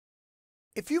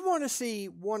If you want to see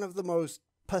one of the most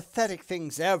pathetic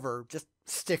things ever, just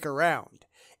stick around.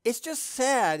 It's just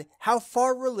sad how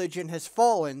far religion has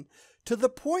fallen to the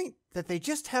point that they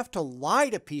just have to lie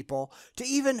to people to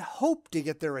even hope to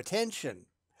get their attention.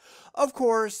 Of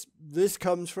course, this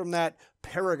comes from that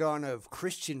paragon of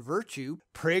Christian virtue,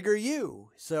 PragerU,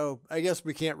 so I guess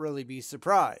we can't really be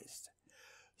surprised.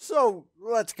 So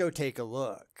let's go take a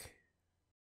look.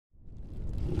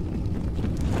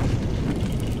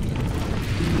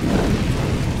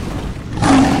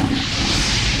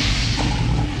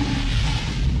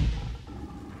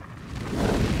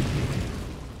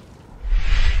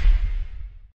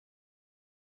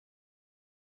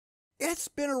 It's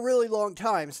been a really long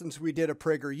time since we did a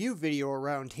PragerU video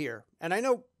around here, and I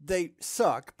know they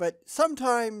suck, but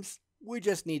sometimes we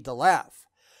just need to laugh.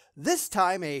 This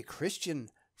time a Christian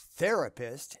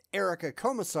therapist, Erica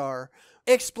Komisar,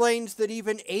 explains that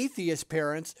even atheist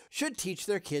parents should teach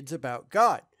their kids about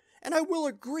God. And I will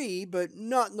agree, but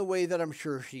not in the way that I'm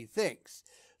sure she thinks.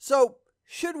 So,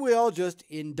 should we all just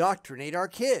indoctrinate our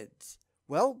kids?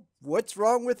 Well, what's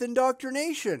wrong with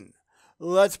indoctrination?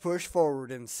 Let's push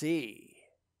forward and see.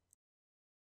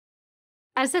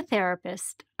 As a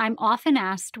therapist, I'm often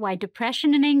asked why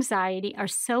depression and anxiety are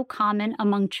so common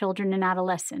among children and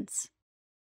adolescents.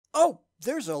 Oh,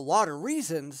 there's a lot of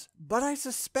reasons, but I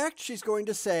suspect she's going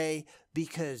to say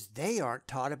because they aren't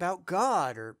taught about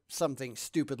God or something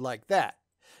stupid like that.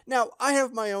 Now, I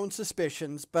have my own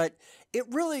suspicions, but it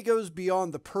really goes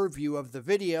beyond the purview of the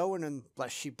video, and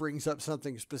unless she brings up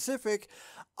something specific,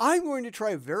 I'm going to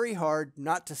try very hard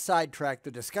not to sidetrack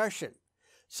the discussion.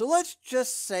 So let's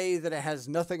just say that it has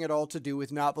nothing at all to do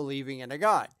with not believing in a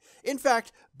God. In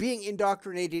fact, being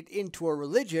indoctrinated into a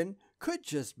religion could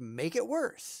just make it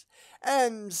worse.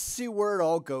 And see where it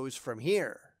all goes from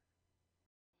here.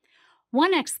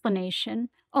 One explanation,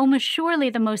 almost surely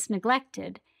the most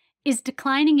neglected, is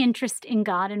declining interest in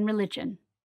God and religion.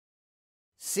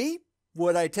 See?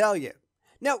 What'd I tell you?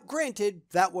 Now, granted,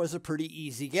 that was a pretty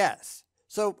easy guess.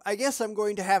 So I guess I'm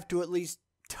going to have to at least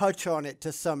touch on it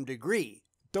to some degree.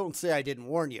 Don't say I didn't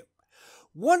warn you.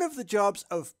 One of the jobs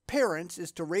of parents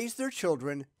is to raise their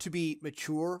children to be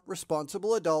mature,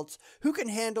 responsible adults who can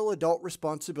handle adult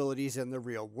responsibilities in the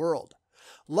real world.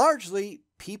 Largely,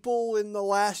 people in the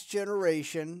last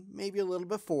generation, maybe a little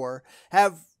before,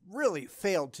 have really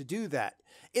failed to do that.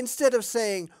 Instead of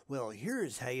saying, well,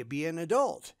 here's how you be an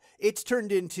adult, it's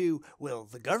turned into, well,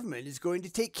 the government is going to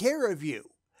take care of you.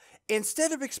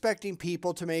 Instead of expecting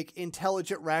people to make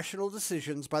intelligent, rational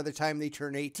decisions by the time they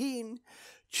turn 18,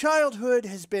 childhood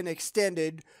has been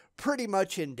extended pretty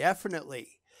much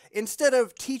indefinitely. Instead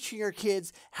of teaching your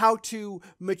kids how to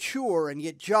mature and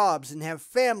get jobs and have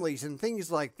families and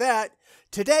things like that,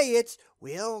 today it's,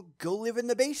 well, go live in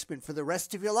the basement for the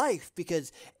rest of your life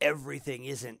because everything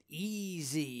isn't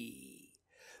easy.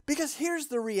 Because here's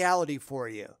the reality for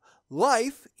you.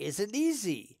 Life isn't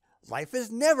easy. Life has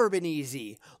never been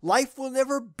easy. Life will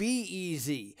never be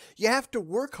easy. You have to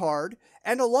work hard,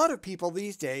 and a lot of people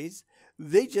these days,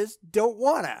 they just don't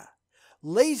wanna.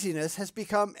 Laziness has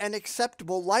become an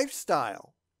acceptable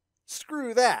lifestyle.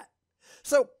 Screw that.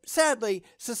 So, sadly,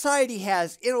 society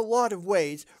has, in a lot of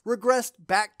ways, regressed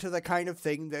back to the kind of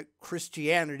thing that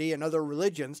Christianity and other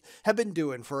religions have been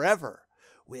doing forever.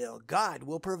 Well, God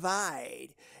will provide.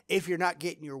 If you're not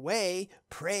getting your way,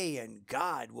 pray and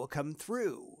God will come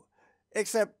through.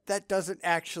 Except that doesn't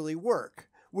actually work,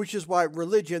 which is why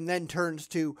religion then turns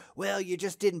to, well, you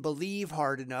just didn't believe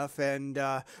hard enough and,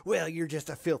 well, you're just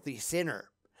a filthy sinner.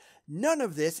 None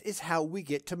of this is how we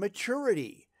get to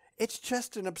maturity. It's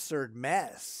just an absurd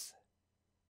mess.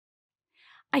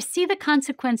 I see the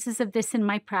consequences of this in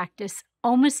my practice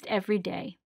almost every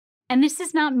day. And this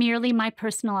is not merely my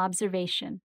personal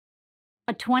observation.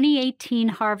 A 2018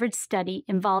 Harvard study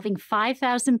involving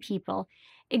 5,000 people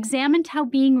examined how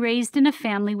being raised in a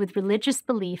family with religious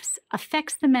beliefs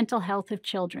affects the mental health of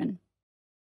children.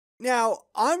 Now,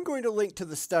 I'm going to link to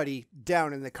the study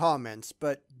down in the comments,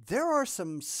 but there are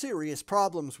some serious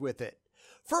problems with it.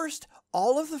 First,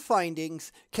 all of the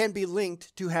findings can be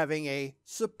linked to having a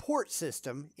support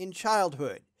system in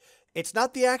childhood. It's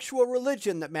not the actual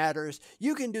religion that matters.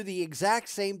 You can do the exact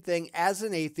same thing as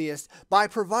an atheist by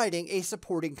providing a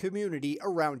supporting community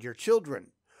around your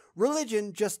children.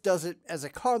 Religion just does it as a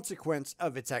consequence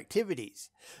of its activities.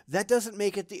 That doesn't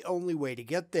make it the only way to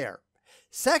get there.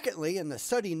 Secondly, and the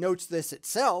study notes this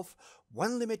itself,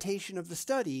 one limitation of the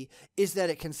study is that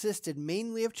it consisted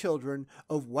mainly of children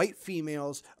of white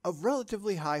females of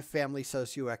relatively high family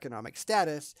socioeconomic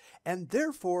status, and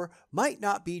therefore might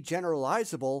not be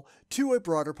generalizable to a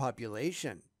broader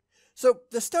population. So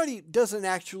the study doesn't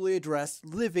actually address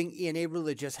living in a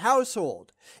religious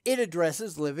household. It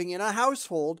addresses living in a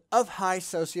household of high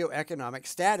socioeconomic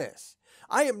status.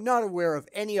 I am not aware of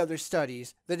any other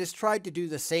studies that has tried to do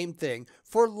the same thing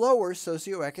for lower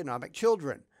socioeconomic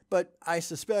children, but I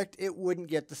suspect it wouldn't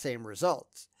get the same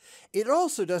results. It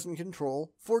also doesn't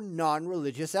control for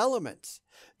non-religious elements.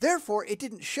 Therefore, it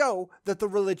didn't show that the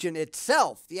religion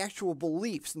itself, the actual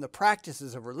beliefs and the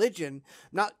practices of religion,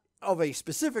 not of a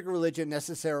specific religion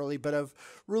necessarily, but of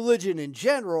religion in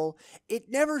general, it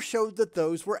never showed that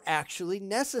those were actually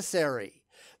necessary.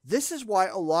 This is why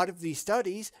a lot of these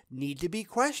studies need to be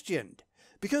questioned,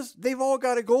 because they've all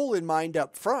got a goal in mind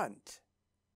up front.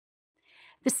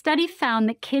 The study found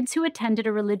that kids who attended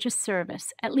a religious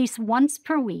service at least once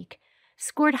per week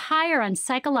scored higher on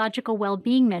psychological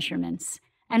well-being measurements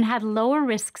and had lower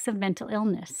risks of mental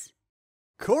illness.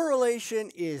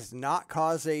 Correlation is not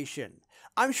causation.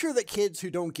 I'm sure that kids who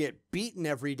don't get beaten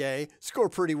every day score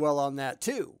pretty well on that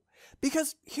too.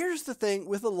 Because here's the thing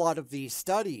with a lot of these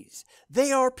studies.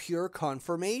 They are pure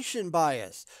confirmation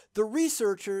bias. The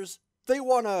researchers, they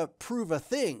want to prove a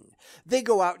thing. They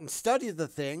go out and study the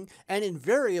thing and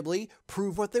invariably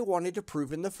prove what they wanted to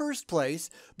prove in the first place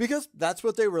because that's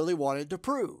what they really wanted to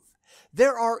prove.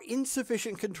 There are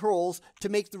insufficient controls to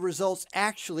make the results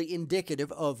actually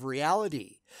indicative of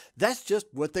reality. That's just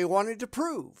what they wanted to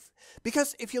prove.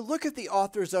 Because if you look at the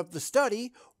authors of the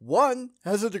study, one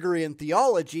has a degree in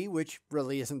theology, which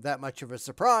really isn't that much of a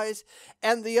surprise,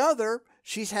 and the other,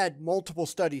 she's had multiple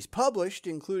studies published,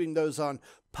 including those on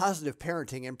positive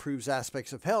parenting improves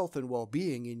aspects of health and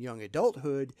well-being in young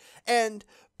adulthood, and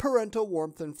parental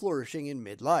warmth and flourishing in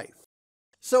midlife.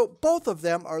 So both of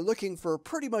them are looking for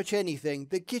pretty much anything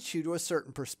that gets you to a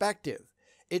certain perspective.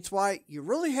 It's why you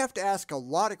really have to ask a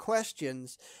lot of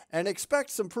questions and expect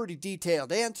some pretty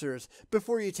detailed answers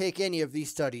before you take any of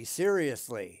these studies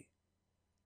seriously.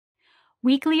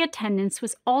 Weekly attendance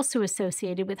was also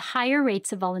associated with higher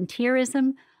rates of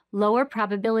volunteerism, lower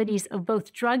probabilities of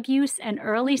both drug use and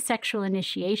early sexual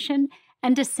initiation,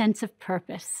 and a sense of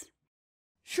purpose.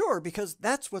 Sure, because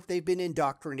that's what they've been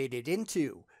indoctrinated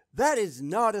into. That is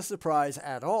not a surprise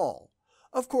at all.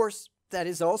 Of course, that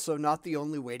is also not the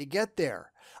only way to get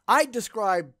there. I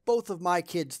describe both of my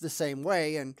kids the same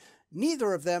way, and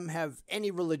neither of them have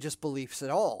any religious beliefs at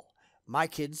all. My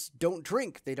kids don't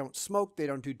drink, they don't smoke, they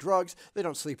don't do drugs, they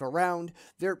don't sleep around.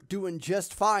 They're doing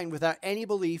just fine without any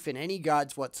belief in any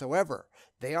gods whatsoever.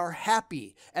 They are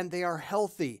happy, and they are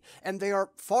healthy, and they are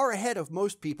far ahead of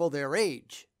most people their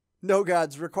age. No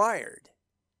gods required.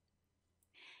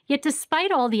 Yet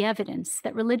despite all the evidence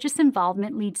that religious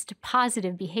involvement leads to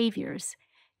positive behaviors,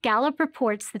 Gallup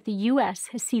reports that the U.S.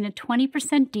 has seen a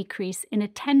 20% decrease in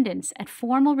attendance at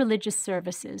formal religious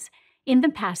services in the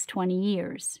past 20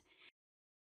 years.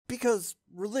 Because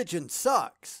religion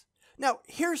sucks. Now,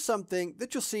 here's something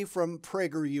that you'll see from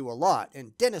PragerU a lot,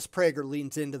 and Dennis Prager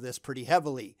leans into this pretty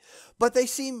heavily, but they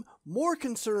seem more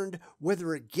concerned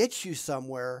whether it gets you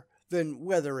somewhere than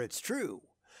whether it's true.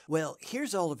 Well,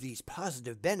 here's all of these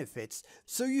positive benefits,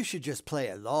 so you should just play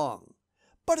along.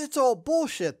 But it's all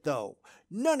bullshit, though.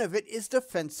 None of it is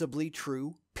defensibly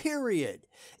true, period.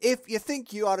 If you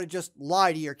think you ought to just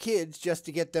lie to your kids just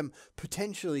to get them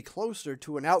potentially closer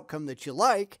to an outcome that you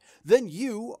like, then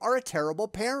you are a terrible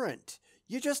parent.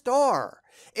 You just are.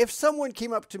 If someone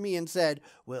came up to me and said,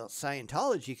 well,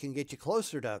 Scientology can get you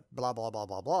closer to blah, blah, blah,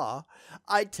 blah, blah,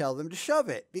 I'd tell them to shove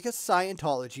it because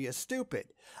Scientology is stupid.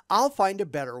 I'll find a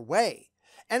better way.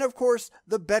 And of course,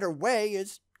 the better way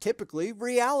is typically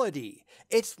reality.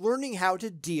 It's learning how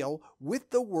to deal with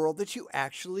the world that you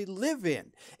actually live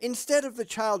in, instead of the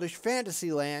childish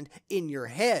fantasy land in your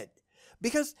head.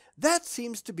 Because that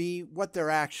seems to be what they're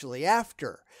actually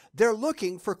after. They're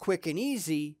looking for quick and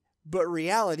easy, but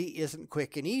reality isn't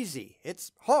quick and easy.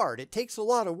 It's hard. It takes a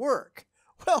lot of work.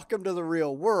 Welcome to the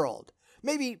real world.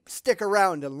 Maybe stick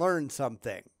around and learn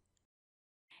something.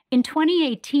 In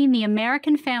 2018, the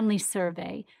American Family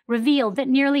Survey revealed that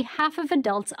nearly half of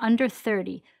adults under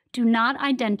 30 do not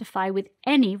identify with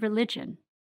any religion.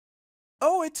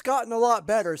 Oh, it's gotten a lot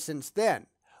better since then.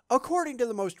 According to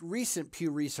the most recent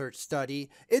Pew Research study,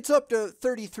 it's up to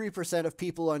 33% of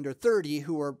people under 30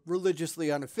 who are religiously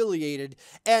unaffiliated,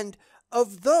 and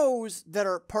of those that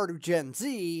are part of Gen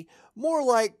Z, more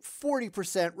like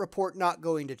 40% report not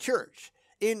going to church.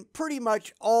 In pretty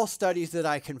much all studies that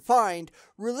I can find,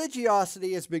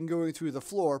 religiosity has been going through the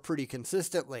floor pretty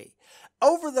consistently.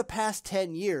 Over the past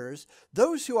 10 years,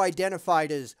 those who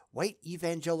identified as white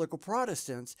evangelical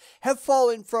Protestants have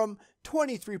fallen from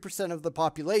 23% of the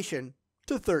population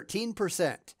to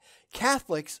 13%.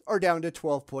 Catholics are down to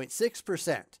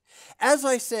 12.6%. As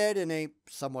I said in a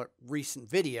somewhat recent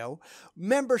video,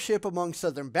 membership among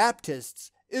Southern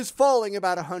Baptists is falling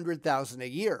about 100,000 a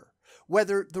year.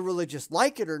 Whether the religious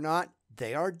like it or not,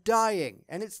 they are dying,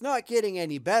 and it's not getting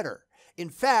any better. In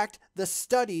fact, the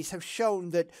studies have shown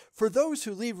that for those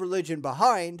who leave religion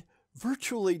behind,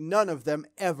 virtually none of them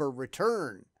ever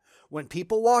return. When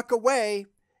people walk away,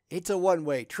 it's a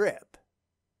one-way trip.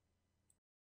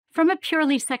 From a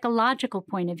purely psychological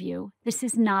point of view, this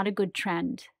is not a good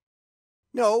trend.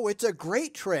 No, it's a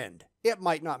great trend. It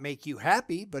might not make you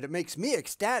happy, but it makes me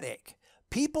ecstatic.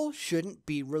 People shouldn't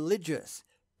be religious.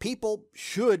 People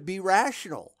should be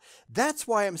rational. That's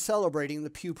why I'm celebrating the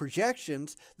Pew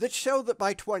projections that show that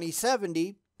by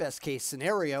 2070, best case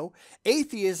scenario,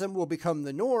 atheism will become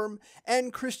the norm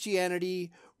and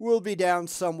Christianity will be down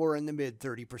somewhere in the mid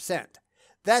 30%.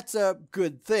 That's a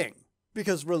good thing,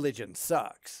 because religion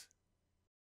sucks.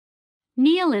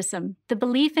 Nihilism, the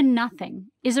belief in nothing,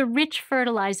 is a rich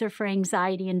fertilizer for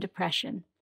anxiety and depression.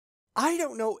 I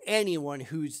don't know anyone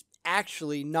who's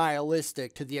actually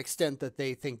nihilistic to the extent that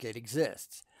they think it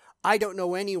exists. I don't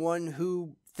know anyone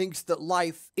who thinks that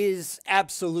life is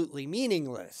absolutely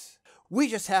meaningless. We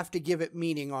just have to give it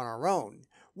meaning on our own,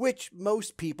 which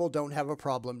most people don't have a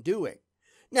problem doing.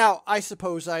 Now, I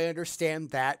suppose I understand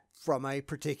that from a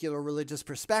particular religious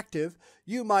perspective,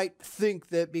 you might think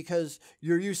that because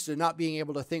you're used to not being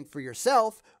able to think for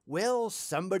yourself, well,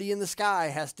 somebody in the sky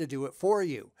has to do it for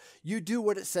you. You do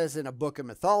what it says in a book of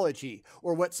mythology,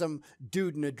 or what some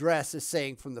dude in a dress is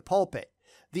saying from the pulpit.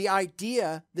 The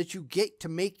idea that you get to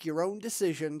make your own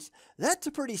decisions, that's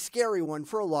a pretty scary one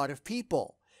for a lot of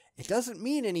people. It doesn't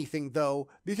mean anything, though,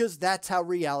 because that's how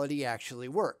reality actually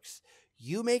works.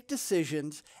 You make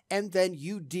decisions, and then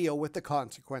you deal with the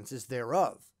consequences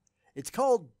thereof. It's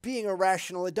called being a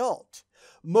rational adult.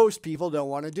 Most people don't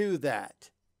want to do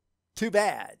that. Too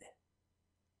bad.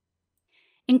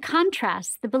 In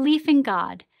contrast, the belief in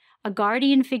God, a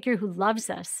guardian figure who loves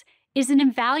us, is an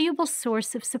invaluable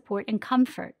source of support and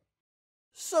comfort.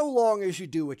 So long as you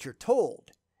do what you're told.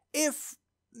 If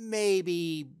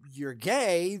maybe you're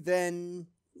gay, then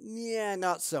yeah,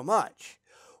 not so much.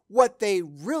 What they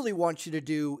really want you to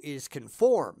do is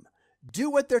conform. Do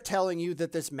what they're telling you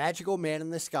that this magical man in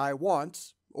the sky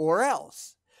wants, or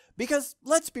else. Because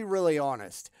let's be really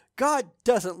honest, God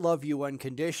doesn't love you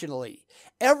unconditionally.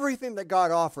 Everything that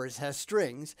God offers has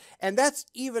strings, and that's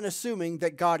even assuming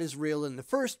that God is real in the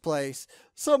first place,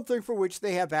 something for which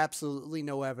they have absolutely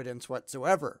no evidence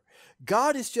whatsoever.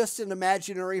 God is just an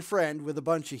imaginary friend with a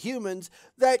bunch of humans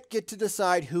that get to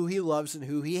decide who he loves and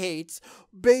who he hates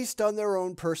based on their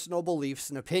own personal beliefs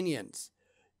and opinions.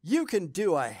 You can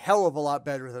do a hell of a lot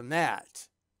better than that.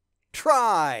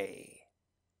 Try!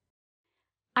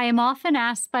 I am often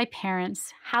asked by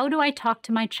parents, how do I talk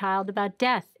to my child about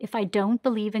death if I don't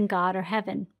believe in God or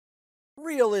heaven?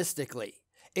 Realistically,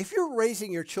 if you're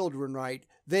raising your children right,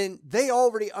 then they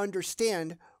already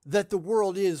understand that the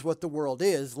world is what the world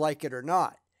is, like it or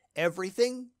not.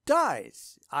 Everything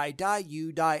dies. I die,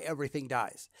 you die, everything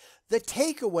dies. The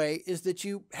takeaway is that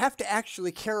you have to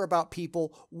actually care about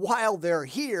people while they're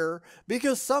here,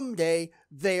 because someday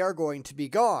they are going to be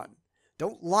gone.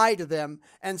 Don't lie to them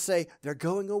and say they're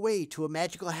going away to a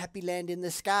magical happy land in the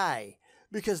sky,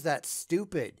 because that's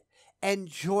stupid.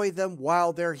 Enjoy them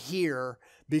while they're here,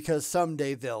 because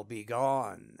someday they'll be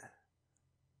gone.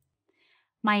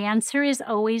 My answer is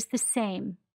always the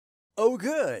same. Oh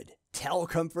good, tell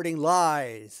comforting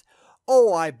lies.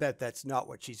 Oh, I bet that's not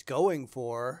what she's going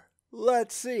for.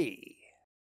 Let's see.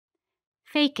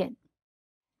 Fake it.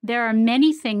 There are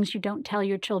many things you don't tell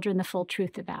your children the full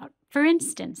truth about. For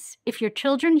instance, if your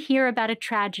children hear about a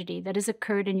tragedy that has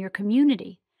occurred in your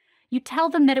community, you tell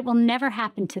them that it will never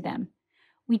happen to them.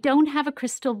 We don't have a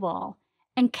crystal ball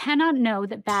and cannot know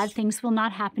that bad things will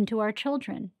not happen to our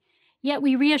children. Yet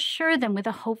we reassure them with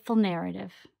a hopeful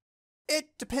narrative.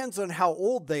 It depends on how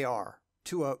old they are.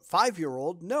 To a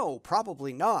 5-year-old, no,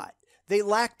 probably not. They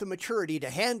lack the maturity to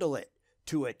handle it.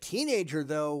 To a teenager,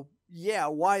 though, yeah,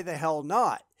 why the hell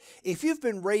not? If you've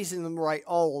been raising them right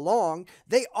all along,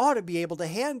 they ought to be able to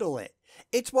handle it.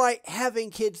 It's why having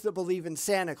kids that believe in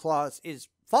Santa Claus is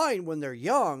fine when they're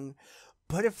young,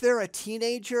 but if they're a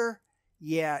teenager,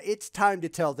 yeah, it's time to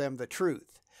tell them the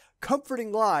truth.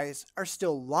 Comforting lies are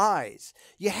still lies.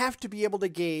 You have to be able to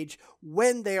gauge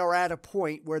when they are at a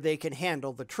point where they can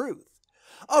handle the truth.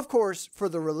 Of course, for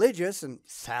the religious, and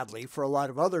sadly for a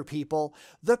lot of other people,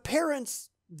 the parents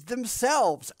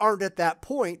themselves aren't at that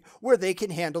point where they can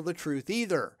handle the truth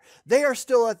either. They are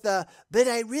still at the, but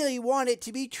I really want it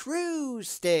to be true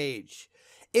stage.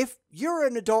 If you're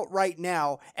an adult right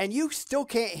now and you still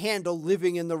can't handle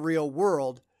living in the real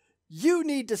world, you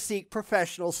need to seek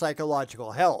professional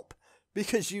psychological help,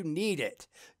 because you need it.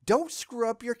 Don't screw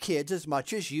up your kids as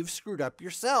much as you've screwed up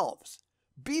yourselves.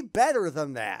 Be better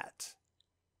than that.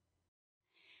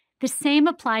 The same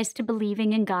applies to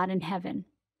believing in God and heaven.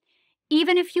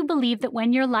 Even if you believe that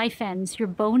when your life ends, your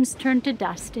bones turn to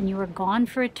dust and you are gone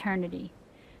for eternity,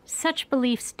 such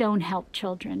beliefs don't help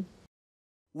children.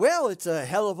 Well, it's a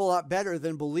hell of a lot better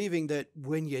than believing that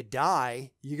when you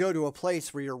die, you go to a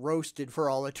place where you're roasted for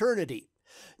all eternity.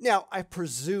 Now, I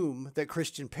presume that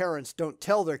Christian parents don't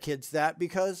tell their kids that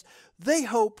because they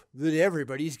hope that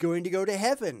everybody's going to go to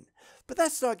heaven. But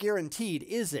that's not guaranteed,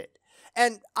 is it?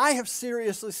 And I have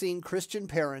seriously seen Christian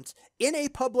parents in a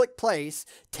public place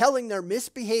telling their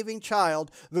misbehaving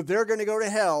child that they're going to go to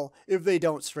hell if they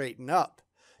don't straighten up.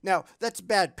 Now, that's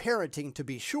bad parenting to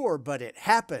be sure, but it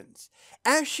happens.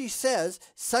 As she says,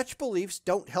 such beliefs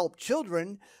don't help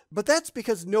children, but that's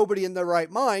because nobody in their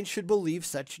right mind should believe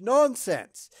such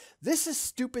nonsense. This is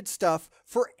stupid stuff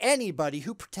for anybody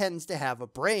who pretends to have a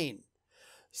brain.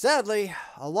 Sadly,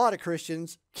 a lot of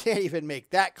Christians can't even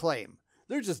make that claim.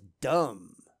 They're just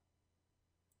dumb.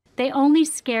 They only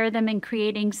scare them and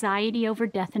create anxiety over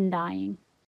death and dying.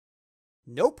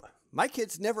 Nope, my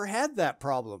kids never had that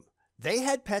problem. They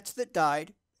had pets that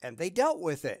died, and they dealt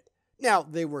with it. Now,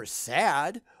 they were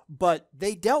sad, but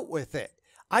they dealt with it.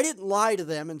 I didn't lie to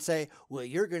them and say, well,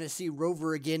 you're going to see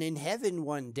Rover again in heaven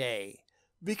one day.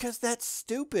 Because that's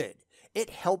stupid. It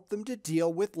helped them to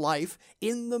deal with life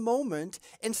in the moment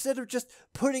instead of just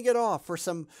putting it off for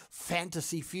some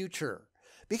fantasy future.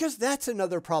 Because that's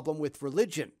another problem with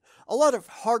religion. A lot of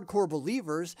hardcore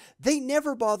believers, they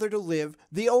never bother to live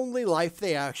the only life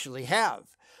they actually have.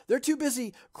 They're too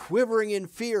busy quivering in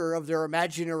fear of their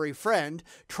imaginary friend,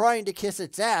 trying to kiss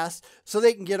its ass so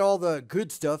they can get all the good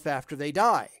stuff after they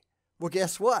die. Well,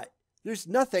 guess what? There's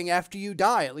nothing after you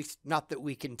die, at least not that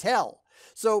we can tell.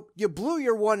 So you blew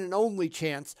your one and only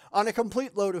chance on a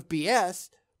complete load of BS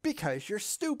because you're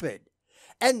stupid.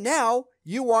 And now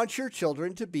you want your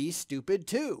children to be stupid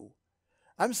too.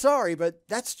 I'm sorry, but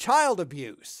that's child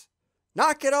abuse.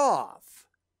 Knock it off.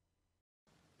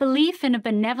 Belief in a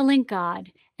benevolent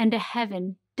God and a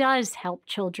heaven does help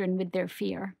children with their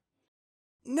fear.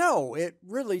 No, it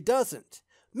really doesn't.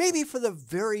 Maybe for the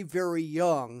very, very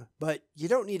young, but you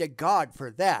don't need a God for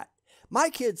that.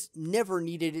 My kids never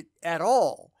needed it at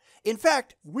all. In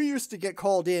fact, we used to get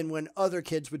called in when other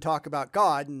kids would talk about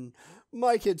God, and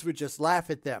my kids would just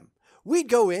laugh at them. We'd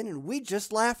go in and we'd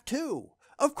just laugh too.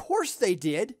 Of course they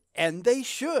did, and they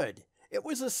should. It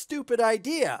was a stupid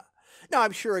idea. Now,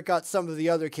 I'm sure it got some of the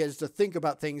other kids to think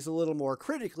about things a little more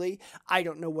critically. I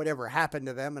don't know whatever happened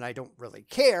to them, and I don't really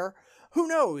care. Who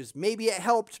knows? Maybe it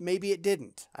helped, maybe it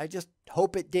didn't. I just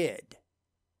hope it did.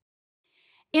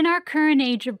 In our current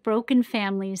age of broken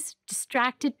families,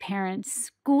 distracted parents,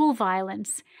 school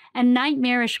violence, and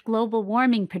nightmarish global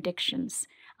warming predictions,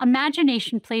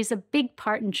 imagination plays a big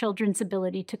part in children's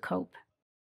ability to cope.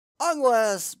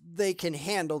 Unless they can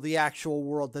handle the actual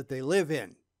world that they live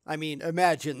in. I mean,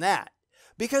 imagine that.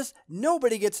 Because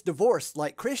nobody gets divorced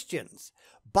like Christians.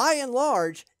 By and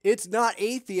large, it's not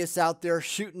atheists out there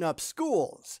shooting up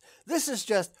schools. This is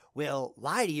just, well,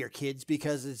 lie to your kids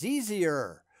because it's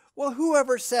easier. Well,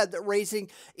 whoever said that raising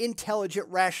intelligent,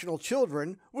 rational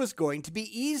children was going to be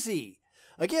easy?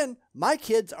 Again, my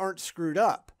kids aren't screwed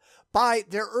up. By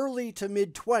their early to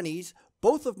mid-20s,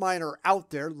 both of mine are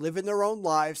out there living their own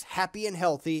lives, happy and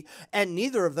healthy, and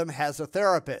neither of them has a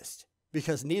therapist.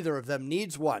 Because neither of them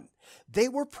needs one. They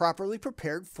were properly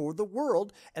prepared for the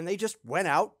world, and they just went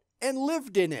out and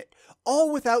lived in it,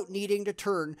 all without needing to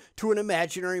turn to an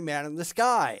imaginary man in the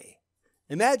sky.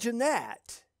 Imagine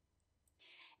that.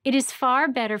 It is far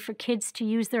better for kids to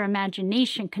use their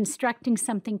imagination constructing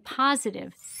something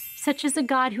positive, such as a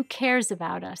God who cares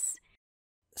about us.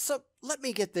 So let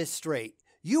me get this straight.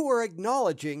 You are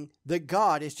acknowledging that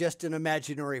God is just an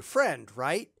imaginary friend,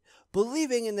 right?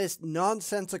 Believing in this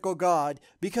nonsensical God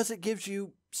because it gives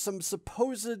you some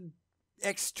supposed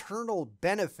external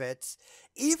benefits,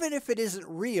 even if it isn't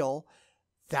real,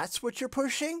 that's what you're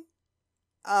pushing?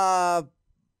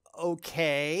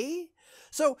 Okay.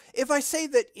 So if I say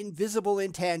that invisible,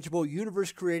 intangible,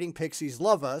 universe-creating pixies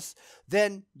love us,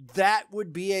 then that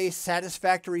would be a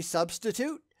satisfactory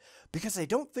substitute? Because I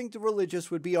don't think the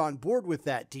religious would be on board with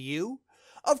that, do you?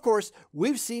 Of course,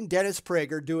 we've seen Dennis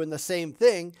Prager doing the same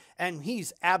thing, and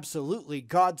he's absolutely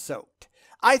God-soaked.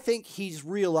 I think he's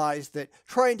realized that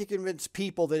trying to convince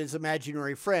people that his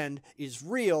imaginary friend is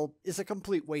real is a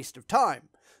complete waste of time.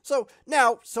 So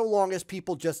now, so long as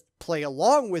people just play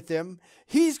along with him,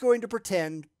 he's going to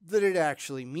pretend that it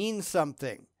actually means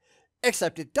something.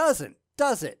 Except it doesn't,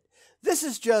 does it? This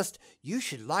is just, you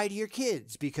should lie to your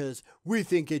kids because we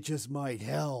think it just might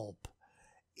help.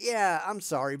 Yeah, I'm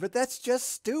sorry, but that's just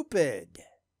stupid.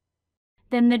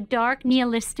 Then the dark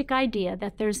nihilistic idea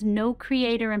that there's no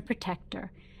creator and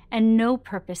protector and no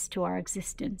purpose to our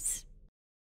existence.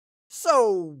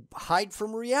 So, hide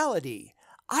from reality.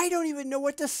 I don't even know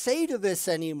what to say to this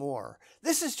anymore.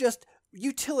 This is just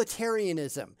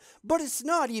utilitarianism, but it's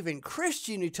not even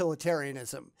Christian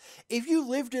utilitarianism. If you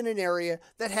lived in an area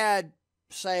that had,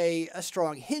 say, a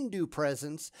strong Hindu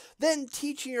presence, then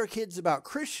teaching your kids about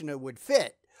Krishna would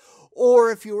fit.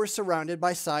 Or if you were surrounded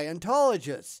by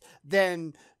Scientologists,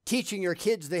 then teaching your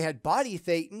kids they had body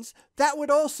thetans, that would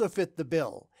also fit the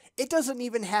bill. It doesn't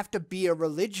even have to be a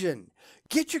religion.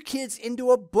 Get your kids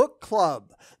into a book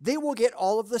club. They will get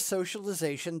all of the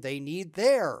socialization they need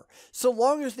there. So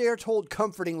long as they are told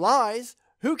comforting lies,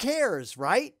 who cares,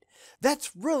 right?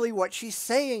 That's really what she's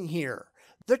saying here.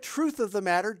 The truth of the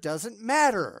matter doesn't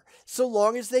matter, so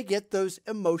long as they get those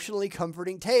emotionally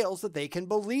comforting tales that they can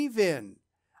believe in.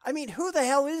 I mean, who the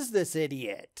hell is this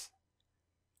idiot?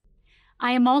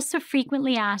 I am also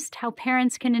frequently asked how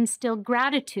parents can instill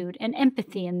gratitude and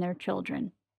empathy in their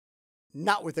children.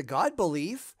 Not with a God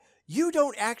belief. You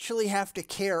don't actually have to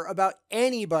care about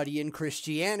anybody in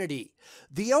Christianity.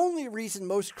 The only reason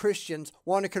most Christians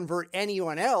want to convert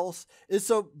anyone else is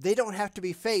so they don't have to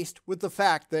be faced with the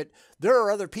fact that there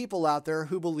are other people out there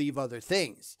who believe other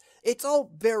things. It's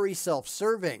all very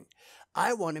self-serving.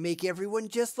 I want to make everyone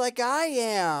just like I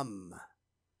am.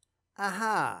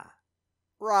 Aha.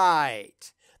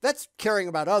 Right. That's caring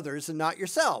about others and not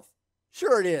yourself.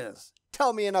 Sure it is.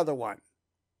 Tell me another one.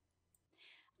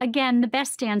 Again, the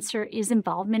best answer is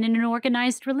involvement in an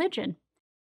organized religion.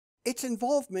 It's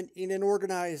involvement in an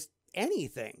organized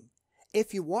anything.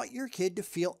 If you want your kid to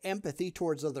feel empathy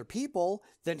towards other people,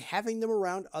 then having them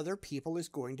around other people is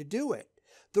going to do it.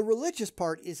 The religious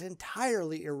part is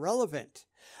entirely irrelevant.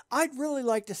 I'd really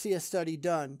like to see a study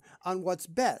done on what's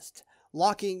best,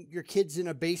 locking your kids in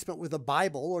a basement with a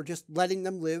Bible or just letting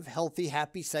them live healthy,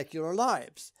 happy, secular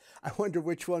lives. I wonder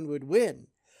which one would win.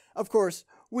 Of course,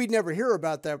 we'd never hear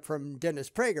about that from Dennis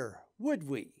Prager, would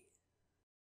we?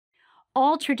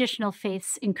 All traditional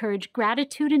faiths encourage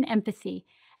gratitude and empathy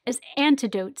as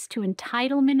antidotes to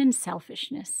entitlement and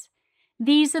selfishness.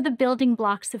 These are the building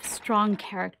blocks of strong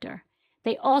character.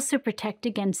 They also protect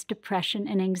against depression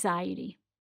and anxiety.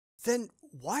 Then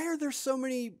why are there so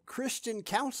many Christian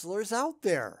counselors out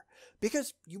there?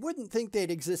 Because you wouldn't think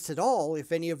they'd exist at all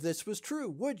if any of this was true,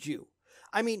 would you?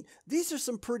 I mean, these are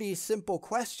some pretty simple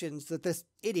questions that this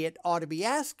idiot ought to be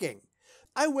asking.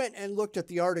 I went and looked at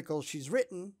the article she's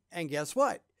written, and guess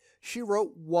what? She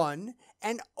wrote one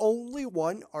and only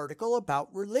one article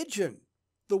about religion,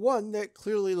 the one that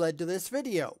clearly led to this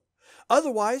video.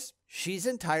 Otherwise, she's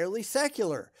entirely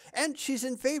secular, and she's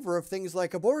in favor of things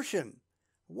like abortion.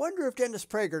 Wonder if Dennis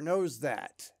Prager knows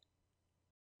that.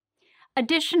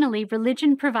 Additionally,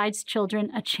 religion provides children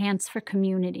a chance for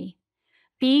community.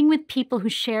 Being with people who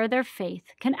share their faith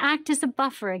can act as a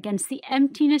buffer against the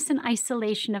emptiness and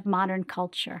isolation of modern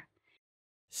culture.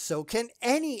 So can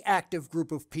any active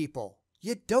group of people.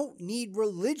 You don't need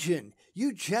religion.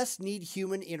 You just need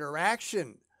human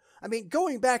interaction. I mean,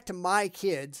 going back to my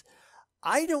kids,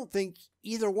 I don't think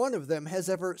either one of them has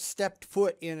ever stepped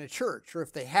foot in a church, or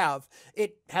if they have,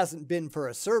 it hasn't been for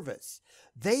a service.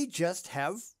 They just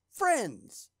have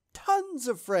friends. Tons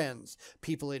of friends,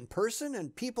 people in person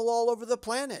and people all over the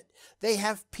planet. They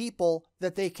have people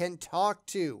that they can talk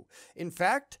to. In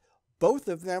fact, both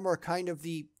of them are kind of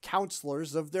the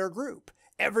counselors of their group.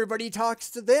 Everybody talks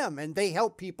to them and they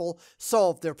help people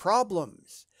solve their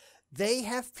problems. They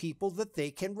have people that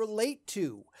they can relate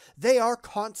to. They are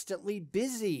constantly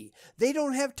busy. They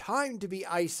don't have time to be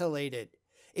isolated.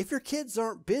 If your kids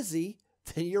aren't busy,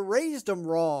 then you raised them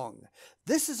wrong.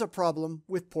 This is a problem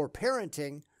with poor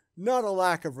parenting, not a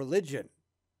lack of religion.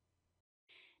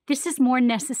 This is more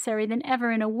necessary than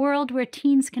ever in a world where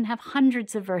teens can have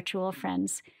hundreds of virtual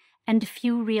friends and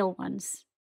few real ones.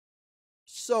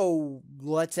 So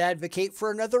let's advocate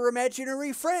for another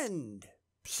imaginary friend.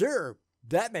 Sure,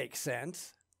 that makes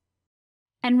sense.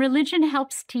 And religion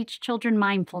helps teach children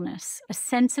mindfulness, a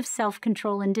sense of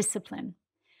self-control and discipline.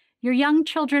 Your young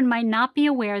children might not be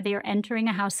aware they are entering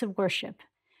a house of worship,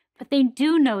 but they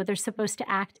do know they're supposed to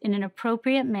act in an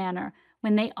appropriate manner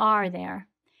when they are there.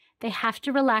 They have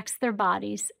to relax their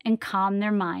bodies and calm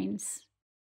their minds.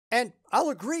 And I'll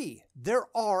agree, there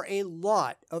are a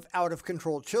lot of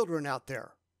out-of-control children out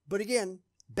there. But again,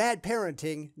 Bad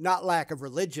parenting, not lack of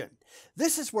religion.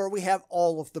 This is where we have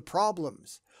all of the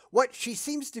problems. What she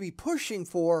seems to be pushing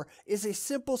for is a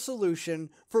simple solution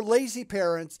for lazy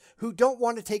parents who don't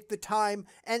want to take the time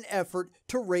and effort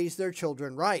to raise their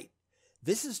children right.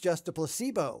 This is just a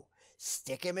placebo.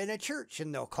 Stick them in a church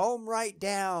and they'll calm right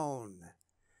down.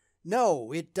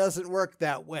 No, it doesn't work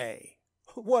that way.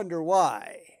 Wonder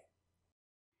why?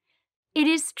 It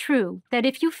is true that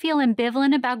if you feel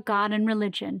ambivalent about God and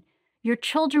religion, your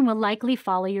children will likely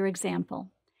follow your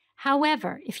example.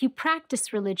 However, if you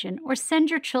practice religion or send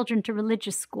your children to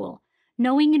religious school,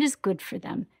 knowing it is good for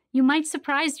them, you might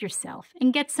surprise yourself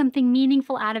and get something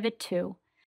meaningful out of it too.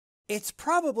 It's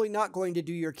probably not going to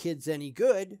do your kids any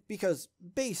good because,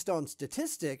 based on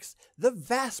statistics, the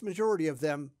vast majority of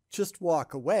them just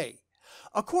walk away.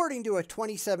 According to a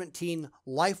 2017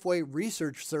 Lifeway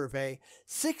research survey,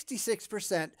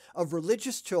 66% of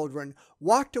religious children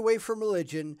walked away from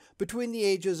religion between the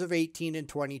ages of 18 and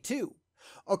 22.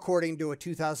 According to a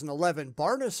 2011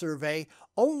 Barna survey,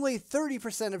 only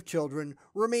 30% of children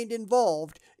remained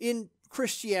involved in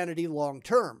Christianity long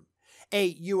term. A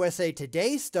USA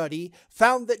Today study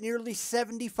found that nearly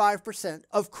 75%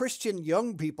 of Christian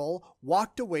young people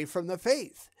walked away from the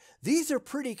faith. These are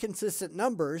pretty consistent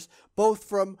numbers, both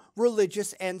from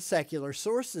religious and secular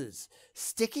sources.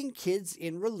 Sticking kids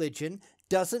in religion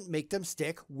doesn't make them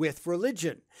stick with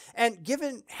religion. And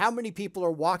given how many people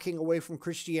are walking away from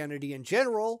Christianity in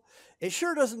general, it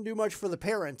sure doesn't do much for the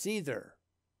parents either.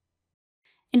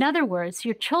 In other words,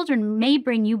 your children may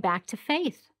bring you back to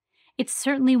faith. It's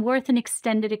certainly worth an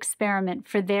extended experiment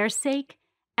for their sake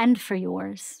and for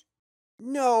yours.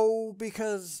 No,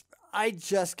 because I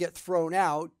just get thrown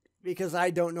out because I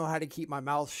don't know how to keep my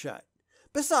mouth shut.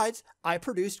 Besides, I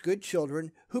produced good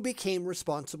children who became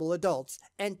responsible adults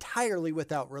entirely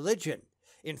without religion.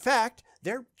 In fact,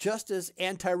 they're just as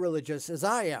anti-religious as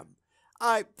I am.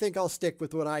 I think I'll stick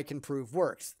with what I can prove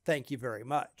works. Thank you very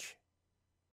much.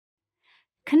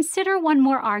 Consider one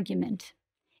more argument.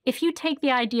 If you take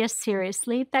the idea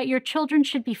seriously that your children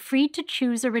should be free to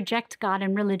choose or reject God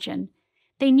and religion,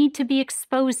 they need to be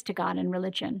exposed to God and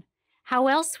religion. How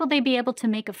else will they be able to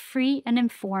make a free and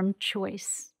informed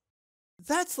choice?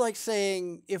 That's like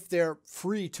saying if they're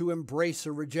free to embrace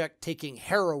or reject taking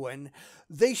heroin,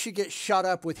 they should get shot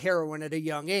up with heroin at a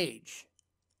young age.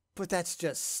 But that's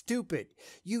just stupid.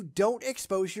 You don't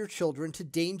expose your children to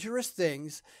dangerous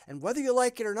things, and whether you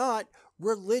like it or not,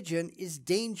 religion is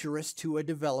dangerous to a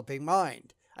developing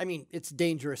mind. I mean, it's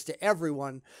dangerous to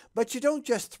everyone, but you don't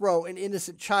just throw an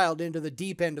innocent child into the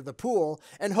deep end of the pool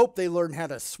and hope they learn how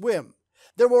to swim.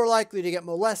 They're more likely to get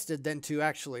molested than to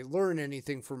actually learn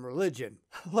anything from religion.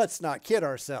 Let's not kid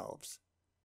ourselves.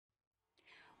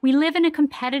 We live in a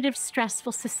competitive,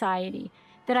 stressful society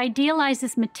that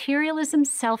idealizes materialism,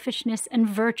 selfishness, and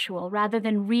virtual rather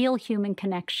than real human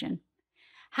connection.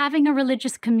 Having a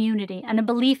religious community and a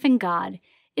belief in God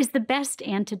is the best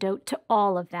antidote to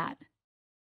all of that.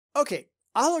 Okay,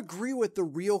 I'll agree with the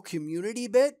real community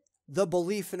bit. The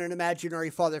belief in an imaginary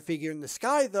father figure in the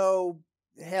sky, though,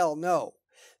 hell no.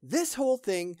 This whole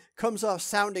thing comes off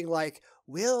sounding like,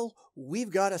 well,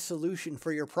 we've got a solution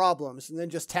for your problems, and then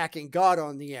just tacking God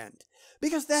on the end.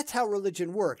 Because that's how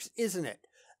religion works, isn't it?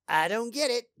 I don't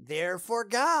get it, therefore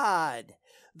God.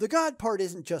 The God part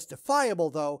isn't justifiable,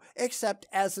 though, except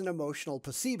as an emotional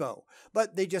placebo,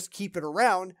 but they just keep it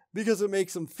around because it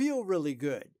makes them feel really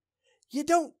good. You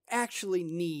don't actually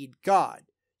need God.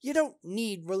 You don't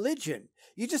need religion.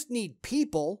 You just need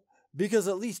people, because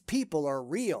at least people are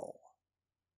real.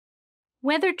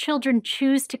 Whether children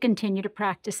choose to continue to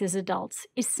practice as adults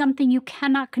is something you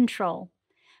cannot control,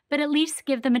 but at least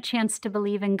give them a chance to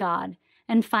believe in God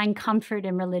and find comfort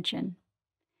in religion.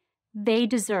 They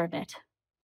deserve it.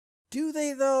 Do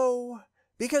they, though?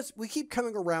 Because we keep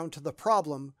coming around to the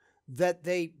problem that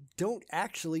they don't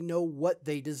actually know what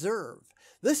they deserve.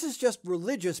 This is just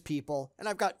religious people, and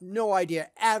I've got no idea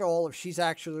at all if she's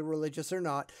actually religious or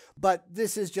not, but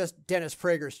this is just Dennis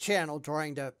Prager's channel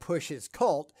trying to push his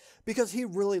cult because he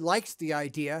really likes the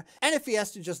idea, and if he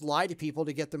has to just lie to people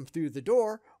to get them through the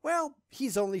door, well,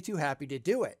 he's only too happy to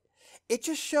do it. It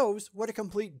just shows what a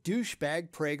complete douchebag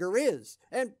Prager is,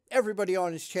 and everybody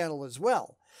on his channel as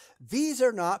well. These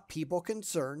are not people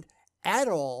concerned at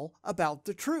all about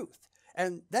the truth,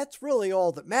 and that's really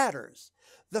all that matters.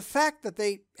 The fact that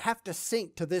they have to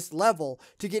sink to this level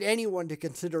to get anyone to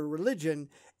consider religion,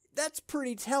 that's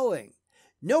pretty telling.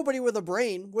 Nobody with a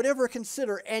brain would ever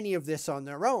consider any of this on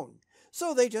their own,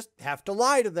 so they just have to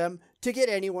lie to them to get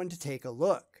anyone to take a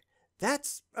look.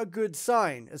 That's a good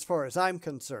sign as far as I'm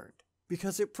concerned,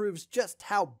 because it proves just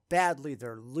how badly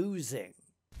they're losing.